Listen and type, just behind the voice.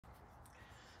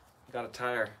Got a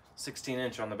tire,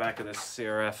 16-inch on the back of this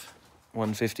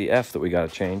CRF150f that we got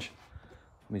to change.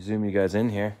 Let me zoom you guys in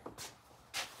here.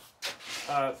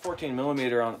 14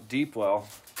 millimeter on deep well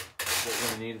that we're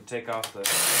going to need to take off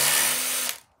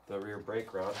the rear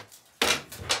brake rod.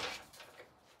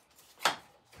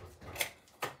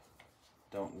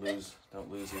 Don't lose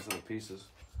these little pieces.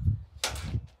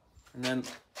 And then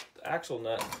the axle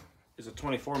nut is a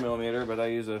 24 millimeter, but I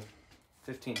use a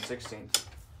 15/16.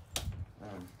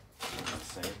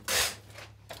 Same.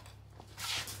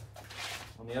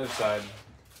 On the other side,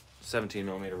 17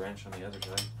 millimeter wrench on the other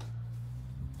side.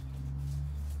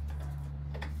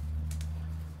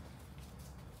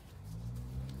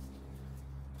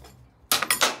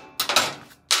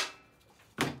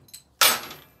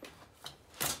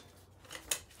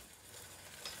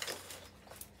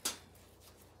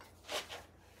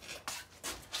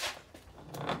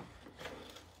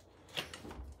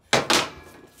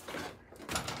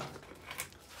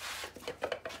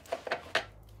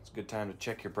 Good time to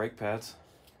check your brake pads.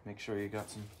 Make sure you got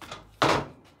some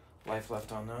life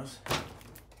left on those.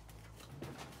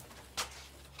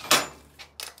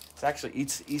 It's actually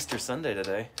Easter Sunday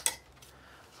today.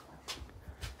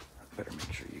 Better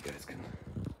make sure you guys can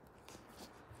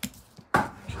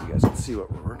see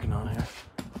what we're working on here.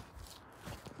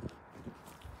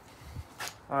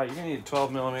 You're gonna need a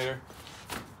 12 millimeter.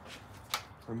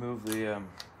 Remove the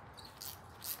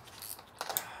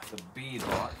bead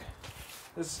lock.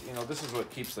 This is what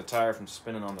keeps the tire from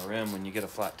spinning on the rim when you get a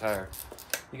flat tire.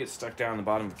 You get stuck down the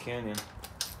bottom of the canyon,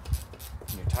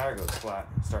 and your tire goes flat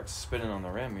and starts spinning on the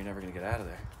rim, you're never gonna get out of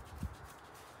there.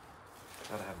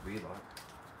 Gotta have a bead lock.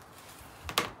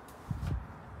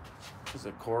 This is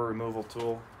a core removal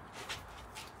tool.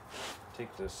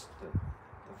 Take the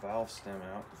valve stem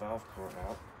out, the valve core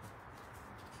out.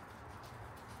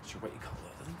 Not sure what you call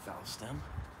that, I think valve stem.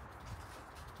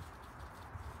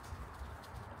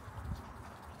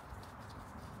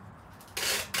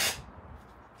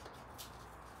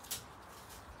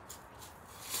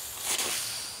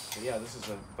 Yeah, this is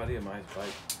a buddy of mine's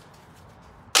bike.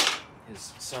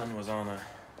 His son was on a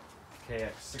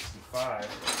KX65,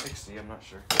 60, I'm not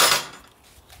sure.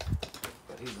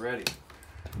 But he's ready.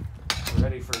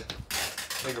 Ready for a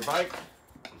bigger bike.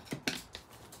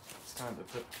 It's time to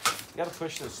you gotta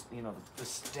push this,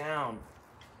 this down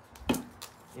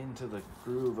into the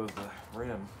groove of the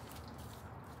rim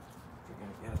if you're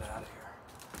gonna get it out of here.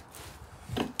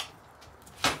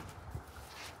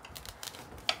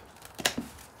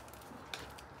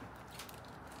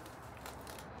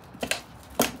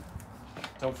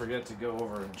 Don't forget to go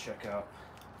over and check out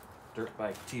Dirt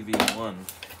Bike TV1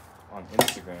 on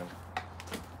Instagram.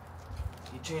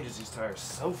 He changes these tires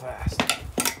so fast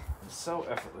and so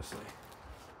effortlessly.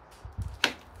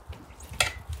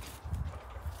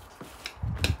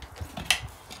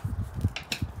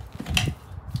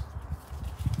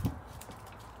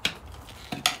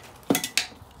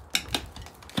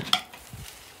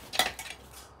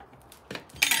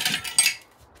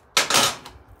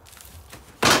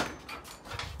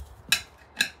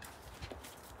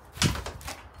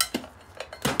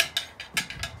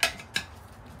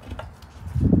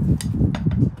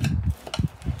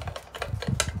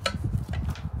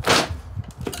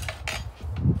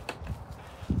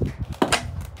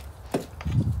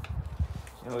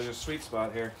 There's a sweet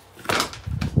spot here. I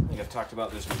think I've talked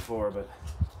about this before, but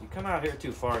you come out here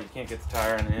too far, you can't get the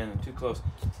tire iron in, and too close.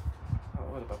 Oh,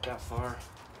 what about that far?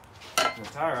 And the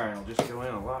tire iron will just go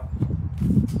in a lot.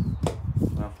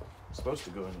 Well, it's supposed to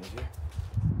go in easier.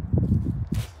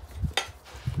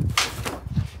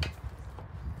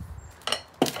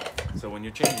 So when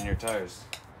you're changing your tires,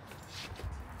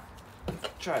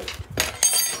 try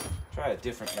a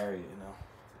different area,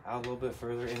 out a little bit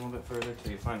further, in a little bit further,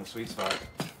 till you find the sweet spot.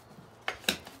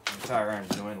 And the tire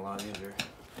irons go in a lot easier.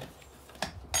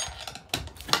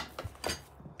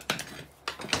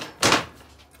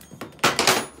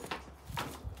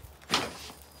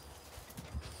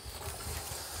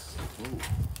 Ooh,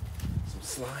 some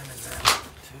slime in that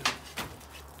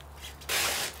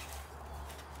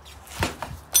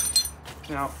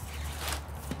too. Now,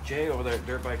 Jay over there at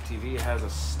Dirt Bike TV has a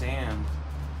stand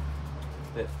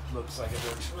that looks like it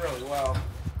works really well.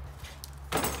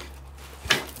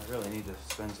 I really need to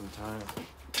spend some time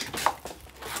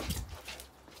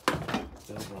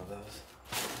building one of those.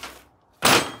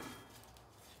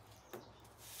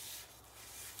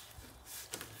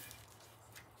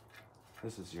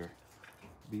 This is your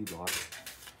bead lock.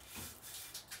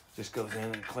 Just goes in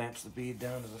and clamps the bead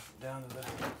down to the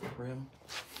rim.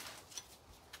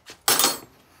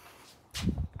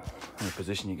 I'm gonna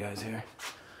position you guys here.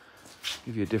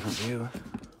 Give you a different view.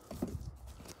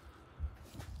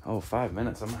 Oh, 5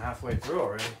 minutes. I'm halfway through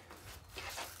already.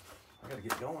 I gotta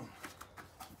get going.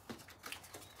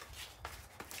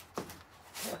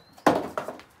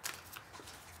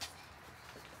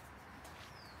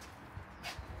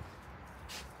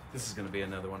 This is gonna be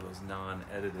another one of those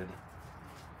non-edited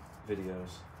videos.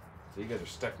 So you guys are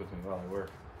stuck with me while I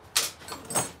work.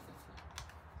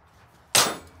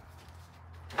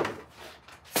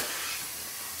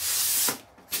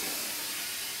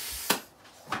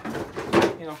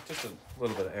 You know, just a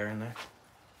little bit of air in there.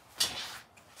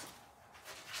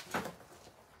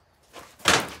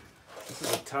 This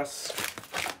is a Tusk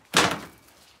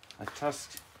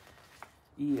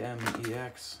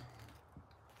EMEX.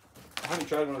 I haven't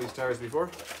tried one of these tires before.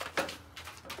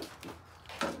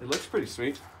 It looks pretty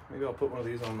sweet. Maybe I'll put one of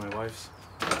these on my wife's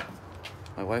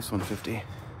 150.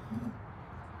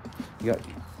 You got a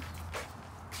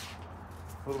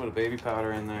little bit of baby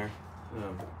powder in there.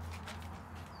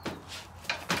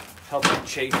 Helps with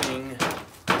chafing. It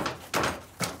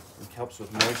helps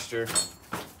with moisture.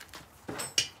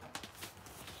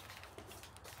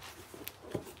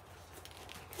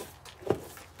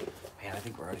 Man, I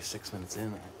think we're already 6 minutes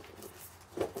in.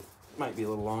 Might be a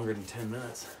little longer than 10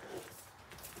 minutes.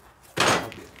 I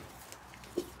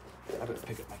better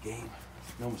pick up my game.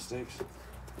 No mistakes.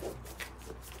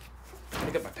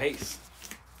 Pick up my pace.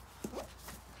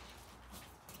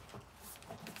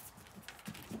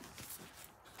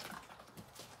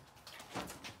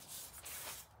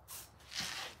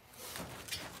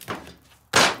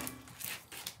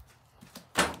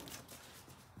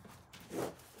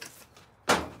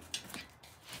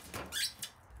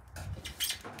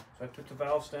 I took the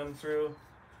valve stem through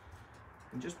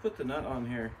and just put the nut on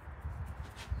here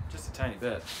just a tiny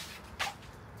bit,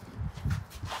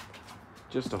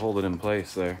 just to hold it in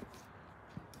place there.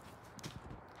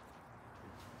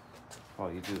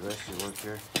 While you do this, you work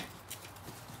here.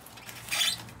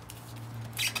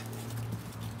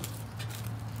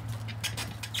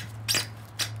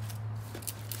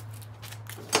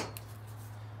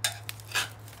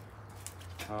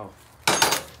 Oh,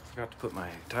 forgot to put my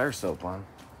tire soap on.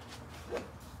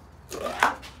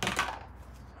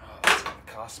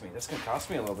 Oh, that's gonna cost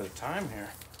me a little bit of time here.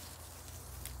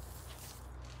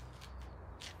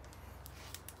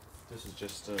 This is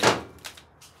just what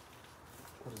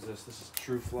is this? This is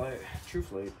True Flate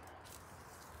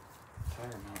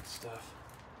tire mount stuff.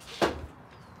 I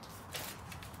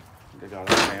think I got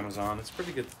it on Amazon. It's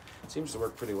pretty good. It seems to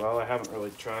work pretty well. I haven't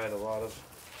really tried a lot of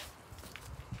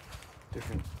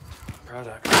different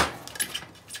products.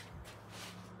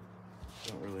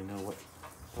 Don't really know what.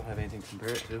 Don't have anything to compare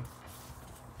it to.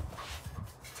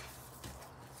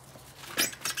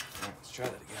 Alright, let's try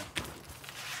that again.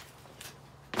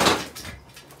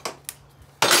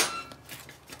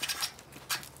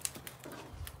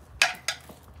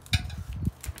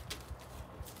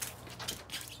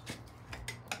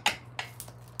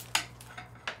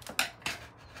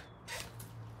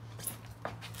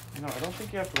 You know, I don't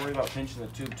think you have to worry about pinching the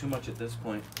tube too much at this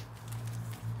point.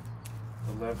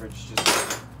 The leverage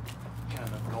just kind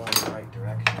of going in the right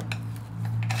direction.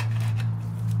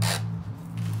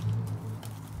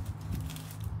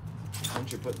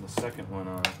 Once you're putting the second one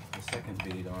on, the second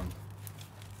bead on,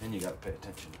 then you got to pay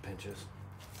attention to pinches.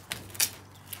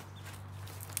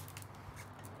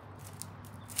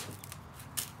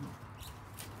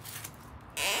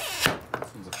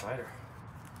 This one's a fighter.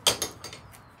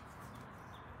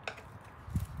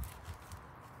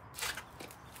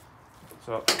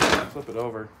 So flip it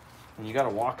over, and you got to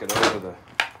walk it over the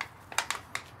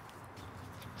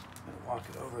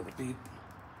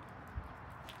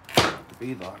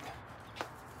bead lock.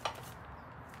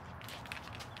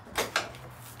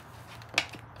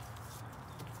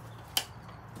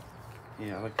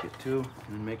 Yeah, I like to get two,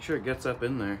 and make sure it gets up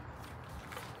in there.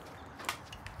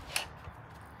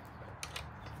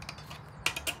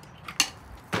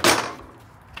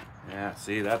 Yeah,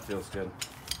 see, that feels good.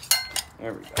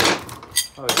 There we go.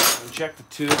 Oh, yeah. And check the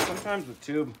tube. Sometimes the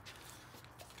tube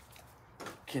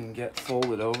can get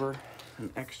folded over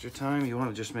an extra time. You want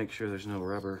to just make sure there's no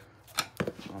rubber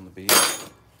on the bead.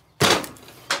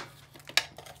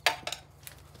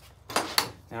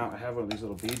 Now I have one of these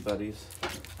little bead buddies,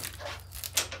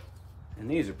 and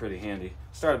these are pretty handy.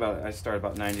 I start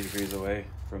about 90 degrees away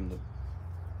from the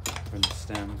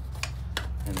stem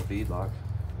and the bead lock.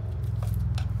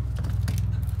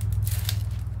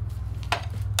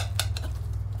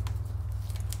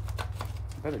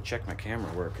 I better check my camera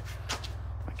work.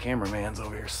 My cameraman's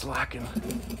over here slacking.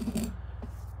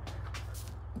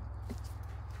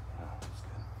 Oh, that's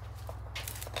good.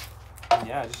 And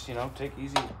yeah, just, you know, take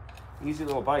easy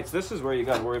little bites. This is where you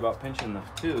got to worry about pinching the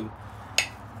tube.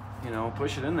 you know,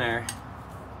 push it in there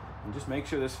and just make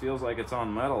sure this feels like it's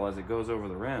on metal as it goes over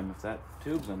the rim. If that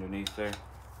tube's underneath there,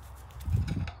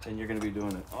 then you're going to be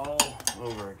doing it all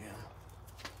over again.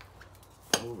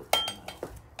 Over and over.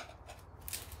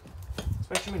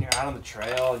 Especially when you're out on the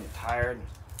trail and you're tired,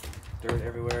 dirt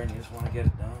everywhere, and you just want to get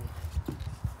it done.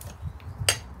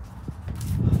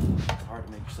 It's hard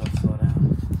to make yourself slow down.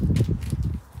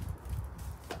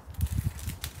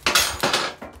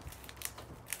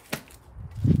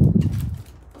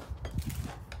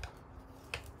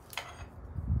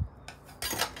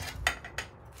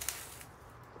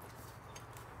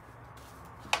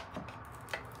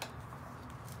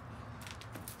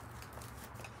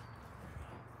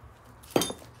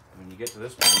 When you get to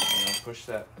this point, you know, push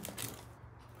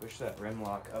that rim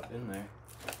lock up in there.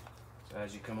 So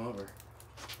as you come over.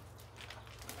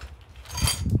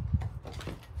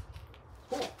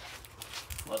 Cool.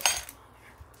 Let's.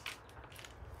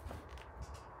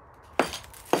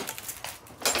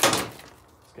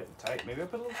 It's getting tight. Maybe I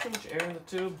put a little too much air in the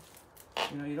tube.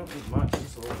 You know, you don't need much,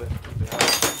 just a little bit. Keep it out.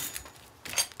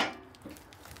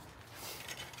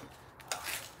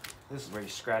 This is where you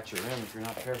scratch your rim if you're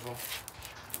not careful.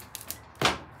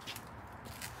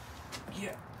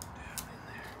 Yeah.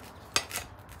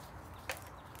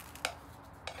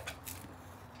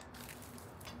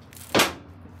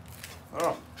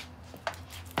 Oh.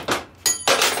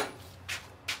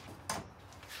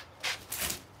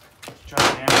 Let's try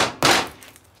it now.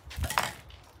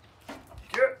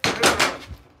 Get it.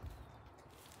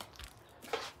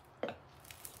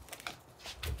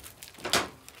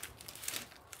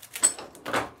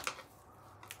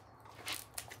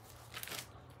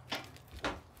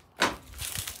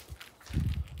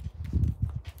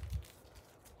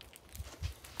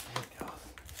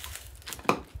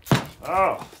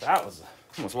 Oh, that was,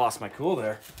 almost lost my cool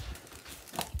there.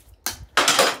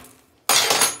 Got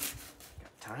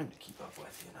time to keep up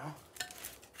with, you know?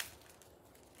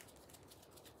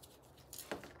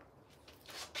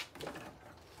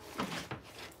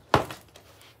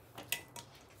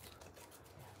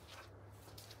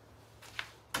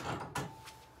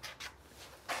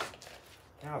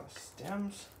 Now the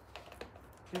stem's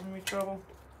giving me trouble.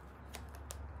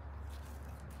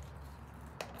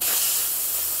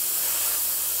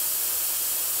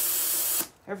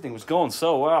 Everything was going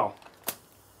so well.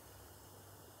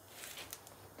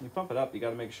 When you pump it up, you got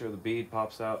to make sure the bead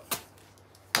pops out.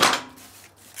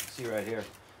 See right here,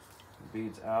 the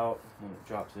bead's out and it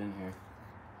drops in here.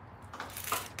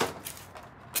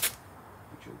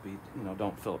 Make sure the bead, you know,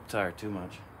 don't fill up the tire too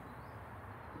much.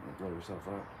 Don't blow yourself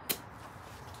up.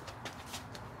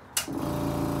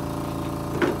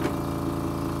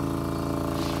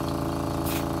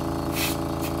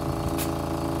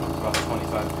 About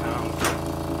 25 pounds.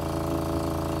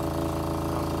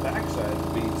 Backside, the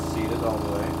bead's seated all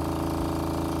the way.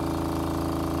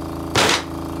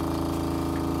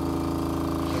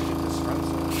 Gotta get this front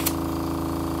side.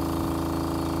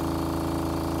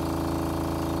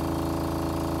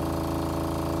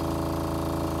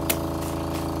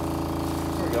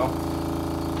 There we go.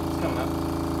 It's coming up.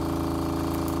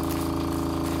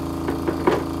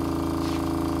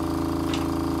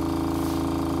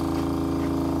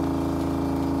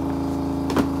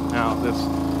 Now this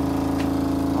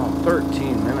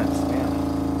 13 minutes, man.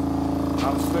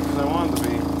 Not as thick as I wanted to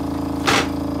be.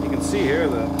 You can see here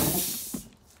the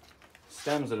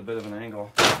stem's at a bit of an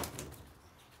angle.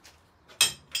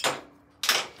 So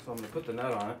I'm going to put the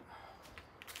nut on it.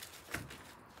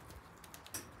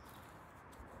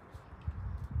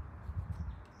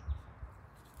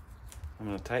 I'm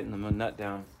going to tighten the nut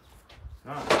down.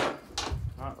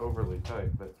 Not overly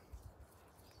tight, but...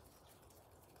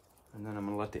 And then I'm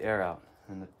going to let the air out.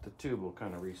 And the tube will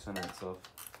kind of recenter itself.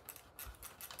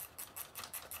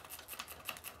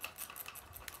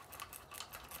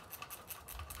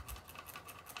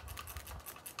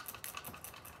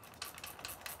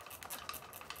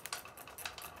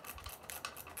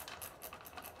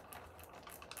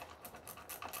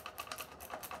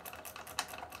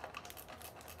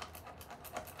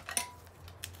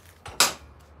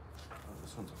 Oh,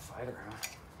 this one's a fighter, huh?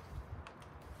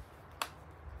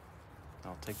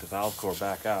 I'll take the valve core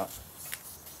back out.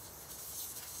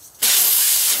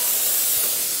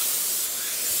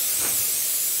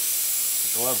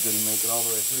 The glove didn't make it all the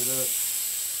way through that.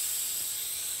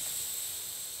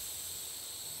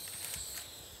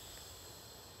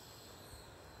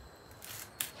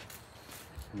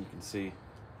 And you can see,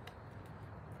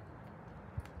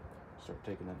 start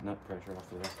taking that nut pressure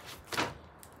off of there.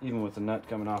 Even with the nut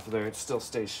coming off of there, it still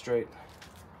stays straight.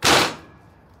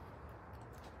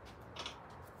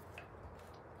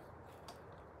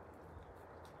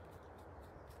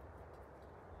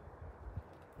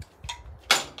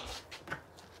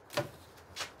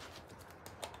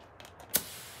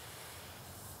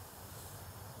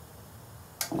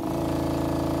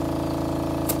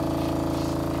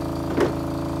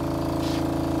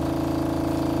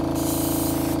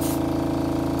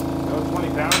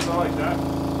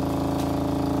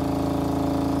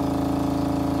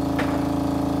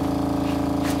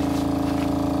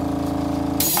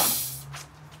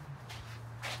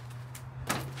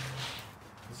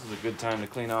 a good time to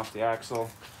clean off the axle.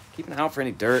 Keep an eye out for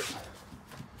any dirt.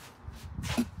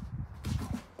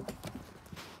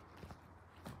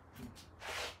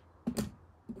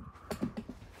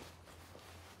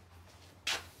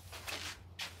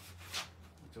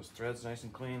 Those threads nice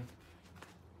and clean.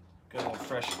 Got a little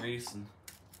fresh grease, and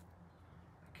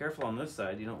careful on this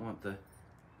side. You don't want the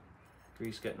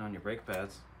grease getting on your brake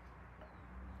pads.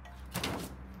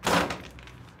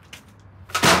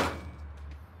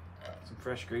 Some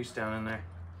fresh grease down in there.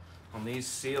 On these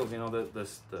seals, you know, the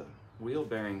wheel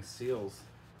bearing seals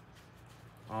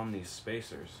on these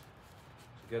spacers.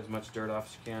 So get as much dirt off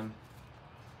as you can.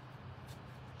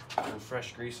 A little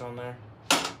fresh grease on there.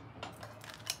 A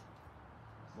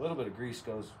little bit of grease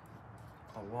goes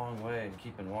a long way in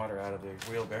keeping water out of the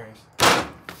wheel bearings.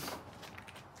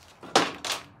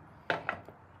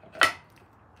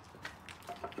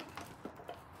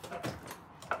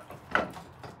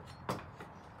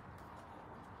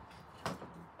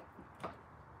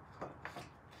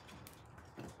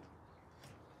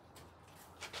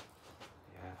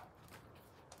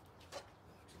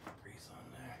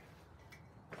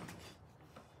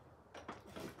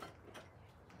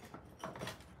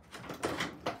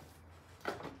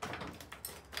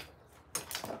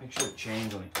 Make sure to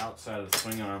change on the outside of the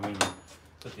swing arm when you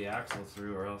put the axle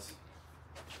through, or else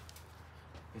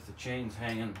if the chain's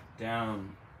hanging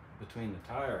down between the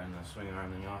tire and the swing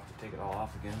arm, then you'll have to take it all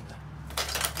off again to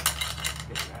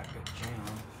get that good chain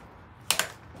on.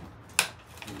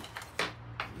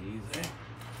 Easy.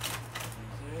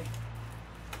 Easy.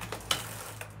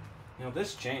 You know,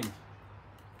 this chain,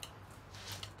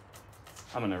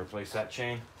 I'm gonna replace that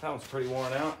chain. That one's pretty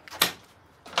worn out.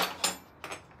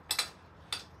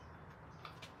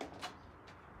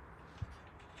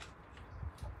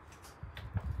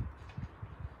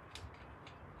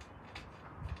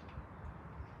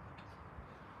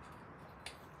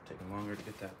 Taking longer to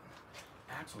get that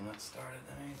axle nut started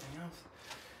than anything else.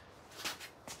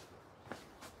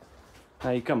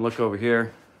 Now you come look over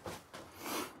here.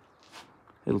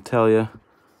 It'll tell you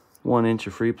 1 inch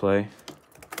of free play.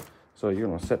 So you're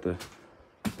gonna set the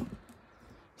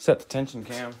tension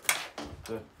cam,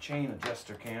 the chain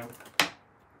adjuster cam. So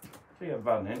you have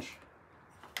about 1 inch.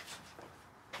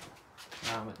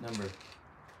 Now I'm at number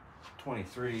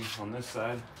 23 on this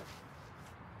side.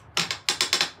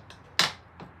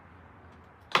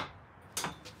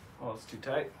 Oh, it's too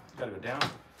tight. Gotta go down.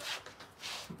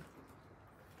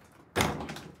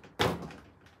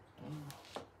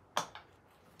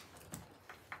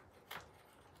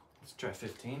 Let's try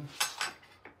 15.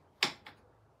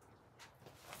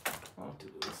 I'll do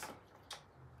this.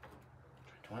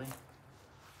 Try 20.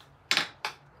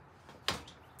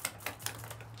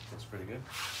 That's pretty good.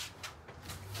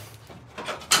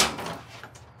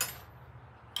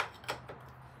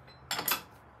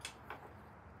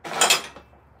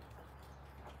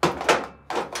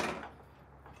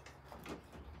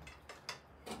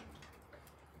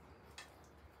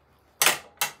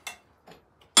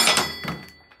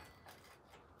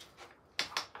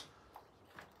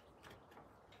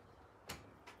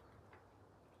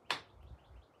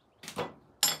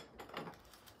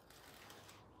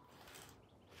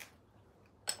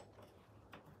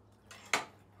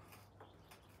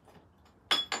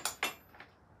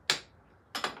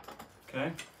 Okay.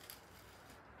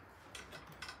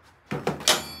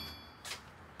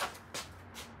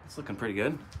 It's looking pretty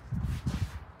good.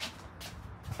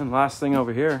 And last thing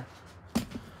over here,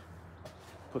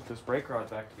 put this brake rod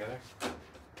back together.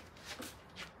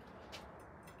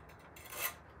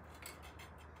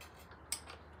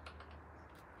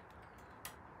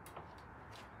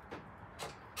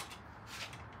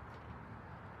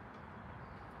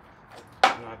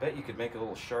 And I bet you could make a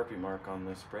little Sharpie mark on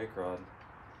this brake rod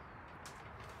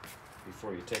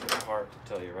before you take it apart to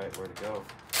tell you right where to go.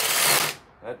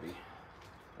 That'd be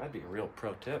a real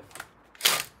pro tip.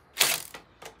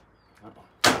 Uh-oh.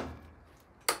 There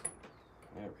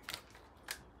we go.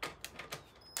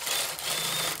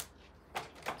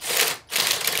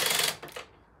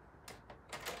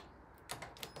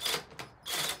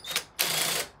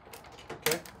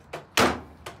 Okay. All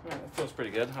right, that feels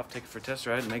pretty good. I'll have to take it for a test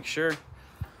ride and make sure.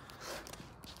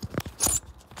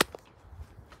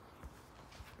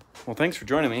 Well, thanks for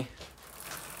joining me.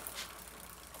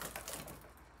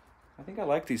 I think I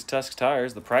like these Tusk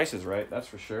tires. The price is right, that's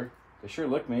for sure. They sure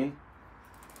look mean.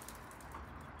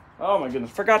 Oh my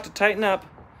goodness, forgot to tighten up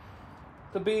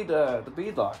the bead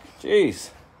lock. Jeez.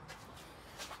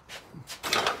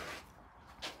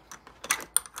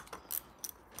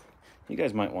 You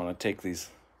guys might want to take these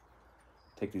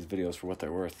videos for what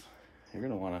they're worth. You're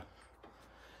gonna want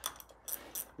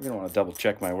to double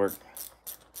check my work.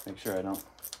 Make sure I don't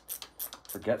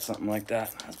forget something like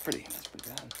that. That's pretty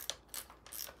bad.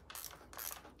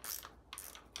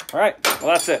 All right,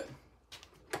 well, that's it.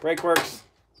 Brake works,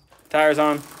 tires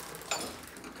on.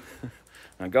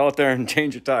 Now go out there and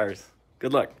change your tires.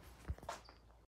 Good luck.